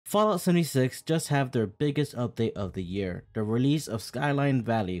Fallout 76 just have their biggest update of the year, the release of Skyline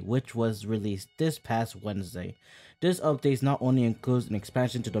Valley, which was released this past Wednesday. This update not only includes an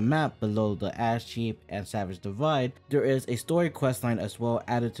expansion to the map below the Ash Heap and Savage Divide, there is a story questline as well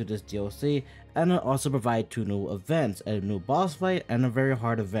added to this DLC, and it also provides 2 new events, a new boss fight and a very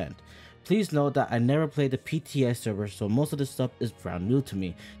hard event. Please note that I never played the PTS server, so most of this stuff is brand new to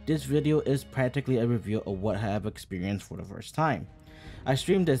me. This video is practically a review of what I have experienced for the first time. I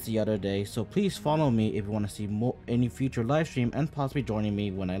streamed this the other day, so please follow me if you want to see any future live stream and possibly joining me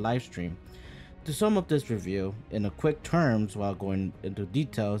when I live stream. To sum up this review in a quick terms while going into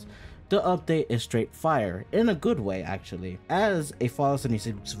details, the update is straight fire, in a good way actually. As a Fallout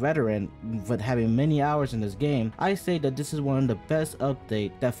 76 veteran with having many hours in this game, I say that this is one of the best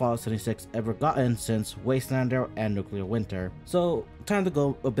updates that Fallout 76 ever gotten since Wastelander and Nuclear Winter. So time to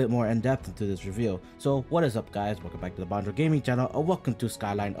go a bit more in depth into this review. So what is up guys, welcome back to the Bondro Gaming channel, or welcome to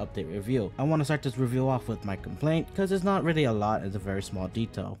Skyline Update Review. I want to start this review off with my complaint, because it's not really a lot, it's a very small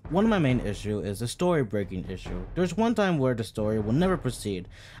detail. One of my main issue is the story breaking issue. There's one time where the story will never proceed.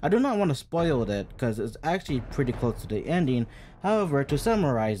 I do not want to spoil it because it's actually pretty close to the ending. However, to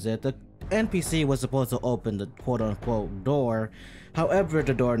summarize it, the NPC was supposed to open the quote-unquote door. However,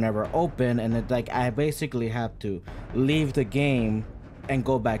 the door never opened, and I basically have to leave the game and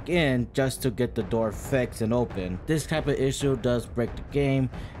go back in just to get the door fixed and open. This type of issue does break the game,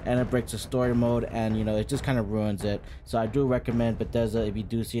 and it breaks the story mode, and it just kind of ruins it. So I do recommend Bethesda, if you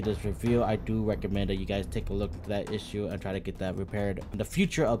do see this review, I do recommend that you guys take a look into that issue and try to get that repaired in the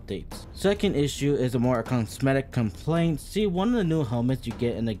future updates. Second issue is a more cosmetic complaint. See, one of the new helmets you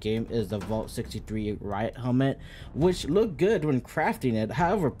get in the game is the Vault 63 Riot helmet, which look good when crafting it.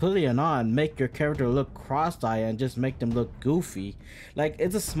 However, putting it on make your character look cross-eyed and just make them look goofy. Like,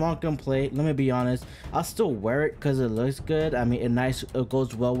 it's a small complaint, let me be honest. I'll still wear it because it looks good. I mean, it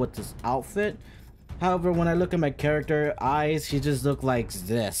goes well with this outfit. However, when I look at my character eyes, he just look like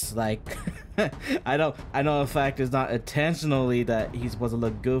this. Like, I know the fact is not intentionally that he's supposed to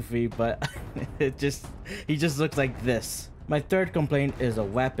look goofy, but he just looks like this. My third complaint is a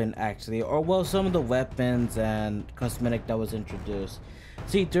weapon actually, or well, some of the weapons and cosmetic that was introduced.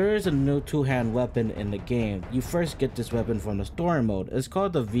 See, there is a new two-hand weapon in the game. You first get this weapon from the story mode. It's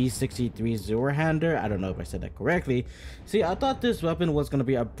called the V63 Zero-Hander. I don't know if I said that correctly. See, I thought this weapon was going to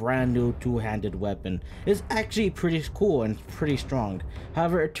be a brand new two-handed weapon. It's actually pretty cool and pretty strong.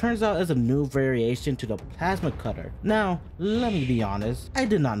 However, it turns out it's a new variation to the plasma cutter. Now, let me be honest, I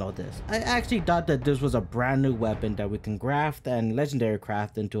did not know this. I actually thought that this was a brand new weapon that we can craft and legendary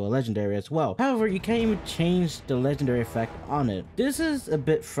craft into a legendary as well. However, you can't even change the legendary effect on it. This is a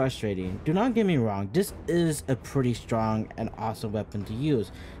bit frustrating. Do not get me wrong, this is a pretty strong and awesome weapon to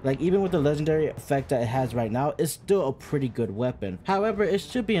use. Like, even with the legendary effect that it has right now, it's still a pretty good weapon. However, it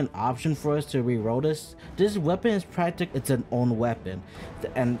should be an option for us to reroll this. This weapon is practically its own weapon,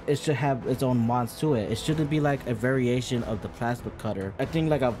 and it should have its own mods to it. It shouldn't be like a variation of the plasma cutter. I think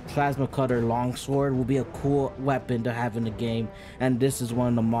like a plasma cutter longsword will be a cool weapon to have in the game, and this is one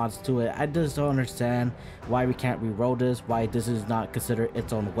of the mods to it. I just don't understand why we can't reroll this, why this is not considered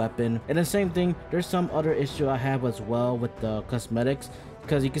its own weapon. And the same thing, there's some other issue I have as well with the cosmetics,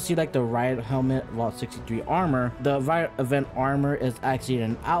 because you can see like the Riot helmet, Vault 63 armor. The Riot event armor is actually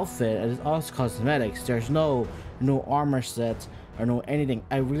an outfit, and it's also cosmetics. There's no new armor sets or no anything.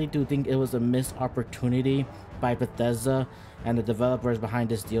 I really do think it was a missed opportunity by Bethesda and the developers behind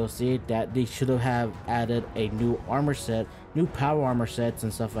this DLC, that they should have added a new armor set, new power armor sets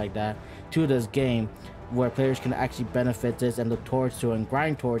and stuff like that to this game, where players can actually benefit this and look towards to and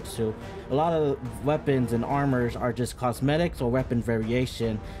grind towards to. A lot of weapons and armors are just cosmetics or weapon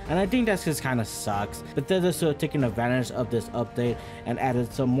variation, and I think that's just kind of sucks. Bethesda should have taken advantage of this update and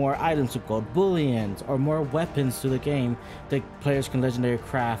added some more items to gold bullions or more weapons to the game that players can legendary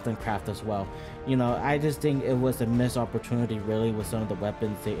craft and craft as well. I just think it was a missed opportunity really with some of the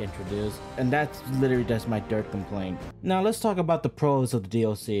weapons they introduced, and that's literally just my third complaint. Now let's talk about the pros of the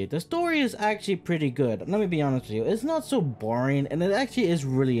DLC. The story is actually pretty good. Let me be honest with you, it's not so boring, and it actually is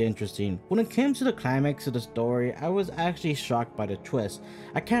really interesting. When it came to the climax of the story, I was actually shocked by the twist.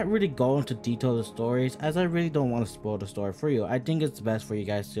 I can't really go into detail of the stories, as I really don't want to spoil the story for you. I think it's best for you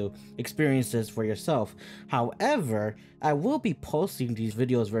guys to experience this for yourself. However, I will be posting these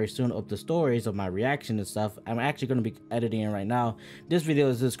videos very soon of the stories of of my reaction and stuff, I'm actually going to be editing it right now. This video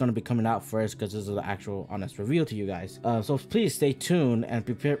is just going to be coming out first because this is the actual honest review to you guys. So please stay tuned and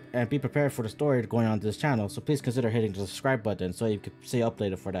be prepared for the story going on this channel. So please consider hitting the subscribe button so you can stay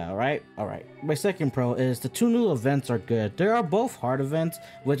updated for that. All right. My second pro is the 2 new events are good. They are both hard events,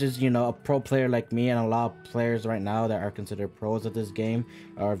 which is, you know, a pro player like me and a lot of players right now that are considered pros at this game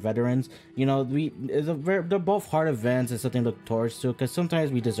are veterans. You know, they're both hard events and something to look towards to, because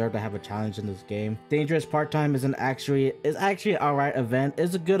sometimes we deserve to have a challenge in this game. Dangerous part-time is actually alright event.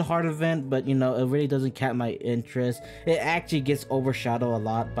 It's a good hard event, but you know, it really doesn't catch my interest. It actually gets overshadowed a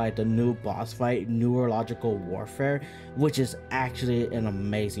lot by the new boss fight, Neurological Warfare, which is actually an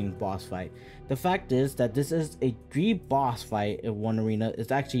amazing boss fight. The fact is that this is a 3 boss fight in one arena.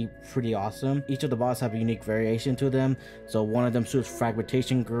 It's actually pretty awesome. Each of the bosses have a unique variation to them. So one of them suits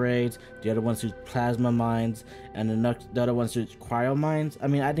fragmentation grades, the other one suits plasma mines, and the other one suits cryo mines. I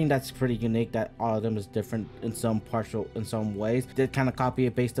mean, I think that's pretty unique that all of them is different in some ways. They kind of copy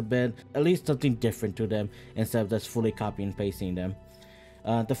and paste a bit, at least something different to them instead of just fully copy and pasting them.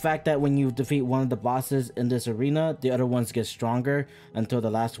 The fact that when you defeat one of the bosses in this arena, the other ones get stronger until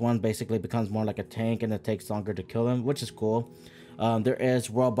the last one basically becomes more like a tank and it takes longer to kill him, which is cool. There is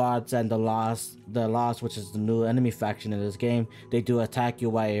robots and the Lost, which is the new enemy faction in this game. They do attack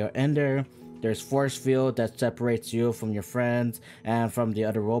you while you're in there. There's force field that separates you from your friends and from the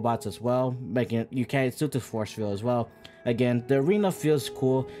other robots as well, making it you can't suit the force field as well. Again, the arena feels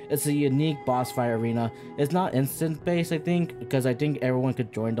cool. It's a unique boss fight arena. It's not instant based, I think, because I think everyone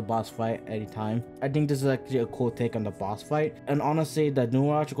could join the boss fight anytime. I think this is actually a cool take on the boss fight. And honestly, the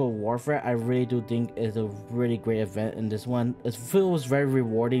Neurological Warfare, I really do think is a really great event in this one. It feels very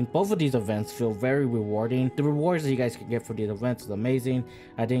rewarding. Both of these events feel very rewarding. The rewards that you guys can get for these events is amazing.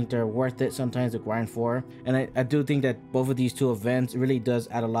 I think they're worth it sometimes to grind for. And I do think that both of these 2 events really does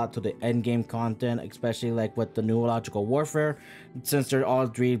add a lot to the end game content, especially like with the Neurological Warfare. Since they're all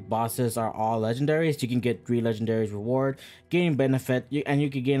 3 bosses are all legendaries, you can get 3 legendaries reward, gaining benefit, and you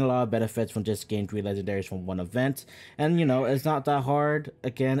can gain a lot of benefits from just getting 3 legendaries from one event. And you know, it's not that hard.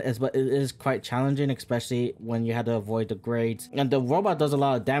 Again, but it is quite challenging, especially when you have to avoid the grades. And the robot does a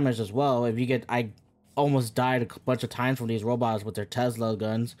lot of damage as well. If you get, I almost died a bunch of times from these robots with their Tesla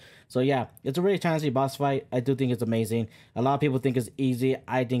guns. So yeah, it's a really challenging boss fight. I do think it's amazing. A lot of people think it's easy.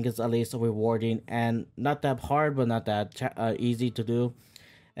 I think it's at least rewarding and not that hard, but not that easy to do.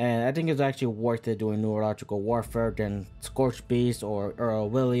 And I think it's actually worth it doing Neurological Warfare than Scorched Beast or Earl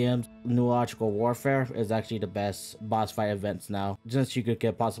Williams. Neurological Warfare is actually the best boss fight events now, since you could get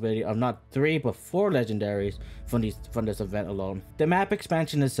a possibility of not 3 but 4 legendaries from this event alone. The map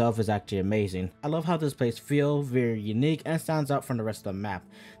expansion itself is actually amazing. I love how this place feels very unique and stands out from the rest of the map.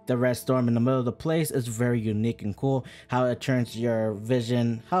 The red storm in the middle of the place is very unique and cool. How it turns your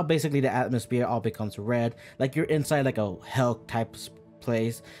vision, how basically the atmosphere all becomes red, like you're inside like a hell type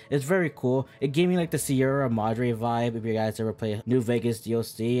place. It's very cool. It gave me like the Sierra Madre vibe. If you guys ever play New Vegas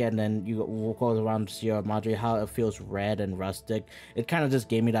DLC and then you go around Sierra Madre, how it feels red and rustic, it kind of just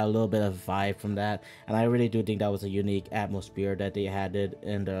gave me that little bit of vibe from that. And I really do think that was a unique atmosphere that they had it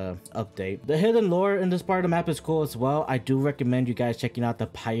in the update. The hidden lore in this part of the map is cool as well. I do recommend you guys checking out the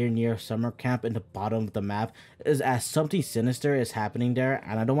Pioneer Summer Camp in the bottom of the map, as something sinister is happening there,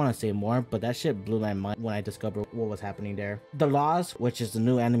 and I don't want to say more, but that shit blew my mind when I discovered what was happening there. The Laws, which is the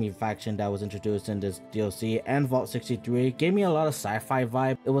new enemy faction that was introduced in this DLC, and Vault 63 gave me a lot of sci-fi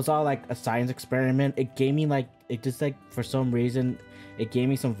vibe. It was all like a science experiment. It gave me like, it just like for some reason it gave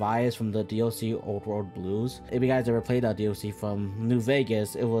me some vibes from the DLC Old World Blues. If you guys ever played that DLC from New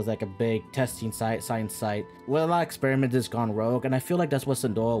Vegas, it was like a big testing site, science site, with a lot of experiments that's gone rogue, and I feel like that's what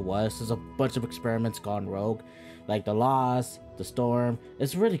Sandoa was. There's a bunch of experiments gone rogue, like the Lost, the Storm.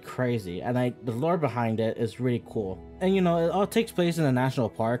 It's really crazy, and the lore behind it is really cool. And you know, it all takes place in a national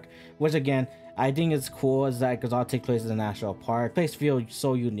park, which again, I think it's cool is that because all take place in a national park. The place feels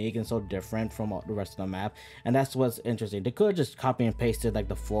so unique and so different from all the rest of the map, and that's what's interesting. They could have just copy and pasted like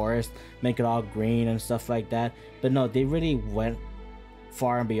the forest, make it all green and stuff like that, but no, they really went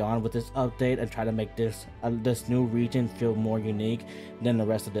far and beyond with this update and try to make this new region feel more unique than the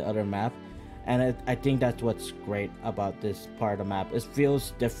rest of the other map. And I think that's what's great about this part of the map. It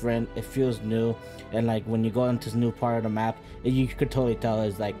feels different, it feels new, and like when you go into this new part of the map, you could totally tell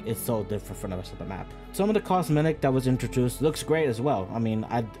it's so different from the rest of the map. Some of the cosmetic that was introduced looks great as well. I mean,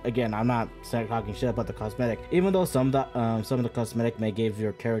 I'm not talking shit about the cosmetic, even though some of the cosmetic may give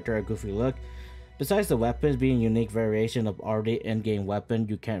your character a goofy look. Besides the weapons being unique variation of already in-game weapon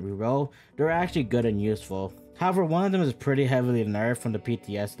you can't reroll, they're actually good and useful. However, one of them is pretty heavily nerfed from the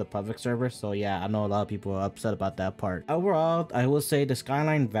PTS, the public server, so yeah, I know a lot of people are upset about that part. Overall, I will say the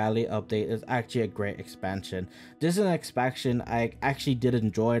Skyline Valley update is actually a great expansion. This is an expansion I actually did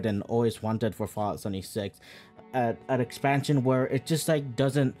enjoy it and always wanted for Fallout 76. An expansion where it just like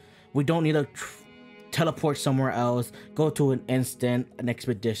doesn't, we don't need to teleport somewhere else, go to an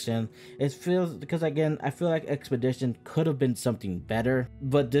expedition. It feels, because again, I feel like expedition could have been something better,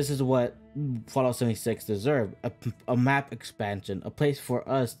 but this is what Fallout 76 deserved, a map expansion, a place for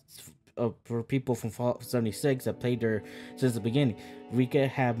us, for people from Fallout 76 that played there since the beginning. We could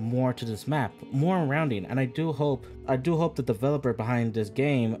have more to this map, more rounding, and I do hope the developer behind this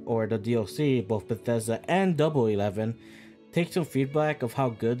game, or the DLC, both Bethesda and Double 11, take some feedback of how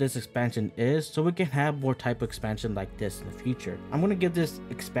good this expansion is so we can have more type of expansion like this in the future. I'm gonna give this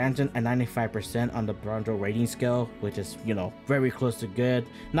expansion a 95% on the Bronzo rating scale, which is, you know, very close to good.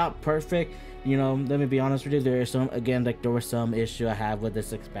 Not perfect, you know, let me be honest with you, there were some issue I have with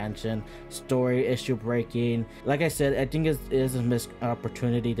this expansion. Story issue breaking. Like I said, I think it is a missed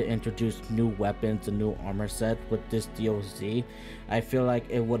opportunity to introduce new weapons and new armor set with this DLC. I feel like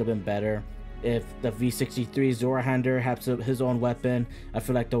it would have been better if the V63 Zorahander had his own weapon. I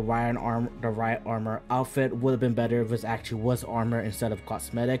feel like the Riot armor outfit would have been better if it actually was armor instead of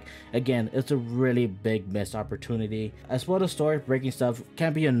cosmetic. Again, it's a really big missed opportunity. As well, the story breaking stuff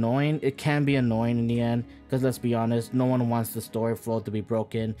can be annoying. It can be annoying in the end, because let's be honest, no one wants the story flow to be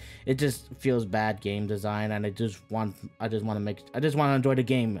broken. It just feels bad game design, and I just want to enjoy the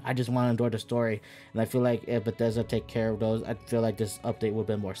game. I just want to enjoy the story, and I feel like if Bethesda take care of those, I feel like this update would have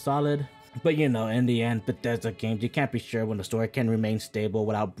been more solid. But you know, in the end, Bethesda games, you can't be sure when the story can remain stable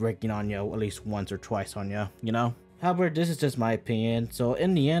without breaking on you at least once or twice on you, you know? However, this is just my opinion, so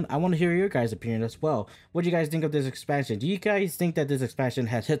in the end, I want to hear your guys' opinion as well. What do you guys think of this expansion? Do you guys think that this expansion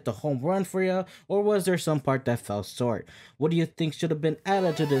has hit the home run for you, or was there some part that fell short? What do you think should have been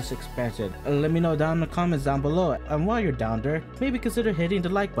added to this expansion? Let me know down in the comments down below, and while you're down there, maybe consider hitting the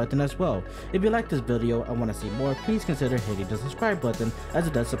like button as well. If you like this video and want to see more, please consider hitting the subscribe button, as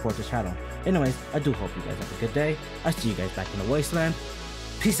it does support the channel. Anyways, I do hope you guys have a good day. I'll see you guys back in the wasteland.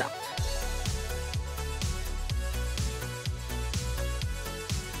 Peace out.